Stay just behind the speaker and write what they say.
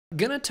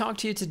Gonna talk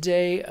to you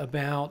today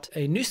about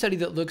a new study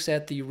that looks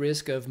at the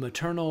risk of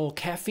maternal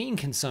caffeine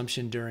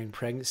consumption during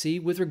pregnancy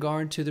with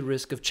regard to the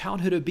risk of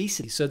childhood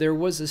obesity. So there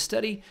was a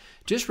study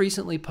just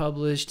recently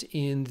published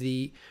in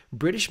the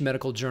British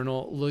Medical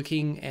Journal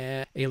looking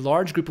at a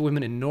large group of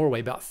women in Norway,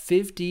 about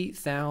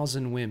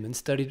 50,000 women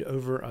studied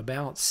over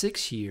about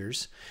 6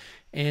 years.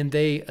 And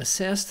they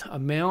assessed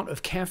amount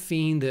of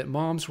caffeine that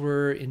moms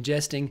were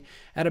ingesting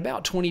at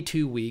about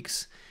 22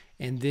 weeks,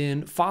 and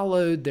then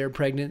followed their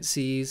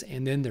pregnancies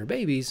and then their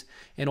babies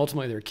and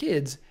ultimately their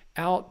kids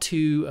out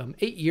to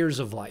 8 years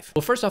of life.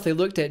 Well, first off, they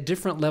looked at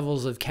different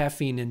levels of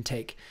caffeine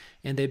intake,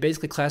 and they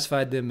basically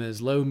classified them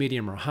as low,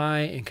 medium, or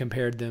high and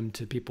compared them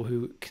to people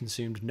who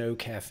consumed no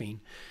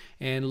caffeine.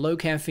 And low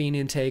caffeine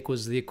intake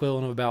was the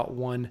equivalent of about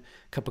 1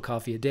 cup of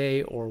coffee a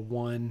day or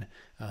 1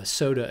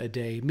 soda a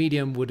day.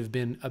 Medium would have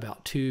been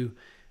about 2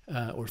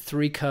 or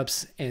 3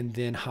 cups, and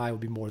then high would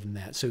be more than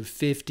that. So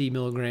 50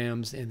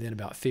 milligrams, and then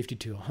about 50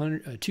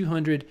 to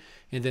 200,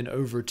 and then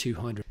over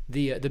 200.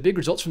 The big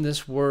results from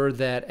this were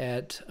that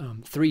at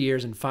 3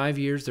 years and 5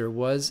 years, there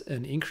was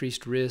an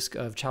increased risk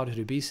of childhood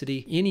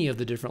obesity, any of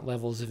the different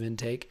levels of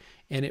intake,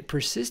 and it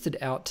persisted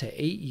out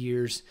to 8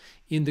 years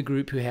in the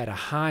group who had a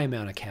high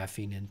amount of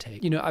caffeine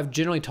intake. You know, I've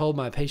generally told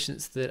my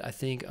patients that I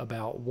think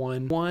about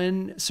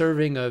one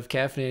serving of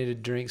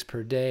caffeinated drinks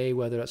per day,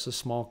 whether that's a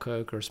small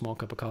Coke or a small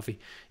cup of coffee,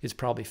 is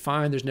probably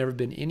fine. There's never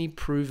been any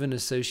proven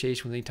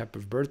association with any type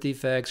of birth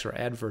defects or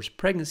adverse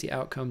pregnancy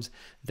outcomes.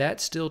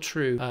 That's still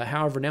true.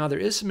 However, now there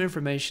is some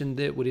information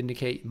that would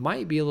indicate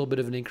might be a little bit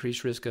of an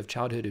increased risk of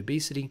childhood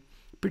obesity,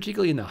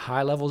 particularly in the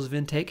high levels of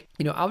intake.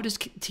 You know, I would just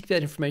keep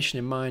that information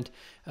in mind.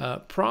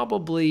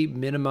 Probably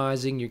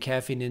minimizing your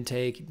caffeine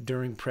intake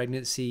during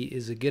pregnancy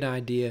is a good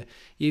idea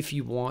if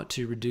you want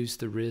to reduce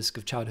the risk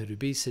of childhood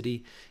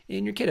obesity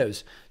in your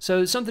kiddos.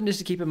 So something just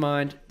to keep in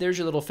mind. There's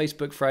your little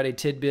Facebook Friday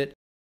tidbit.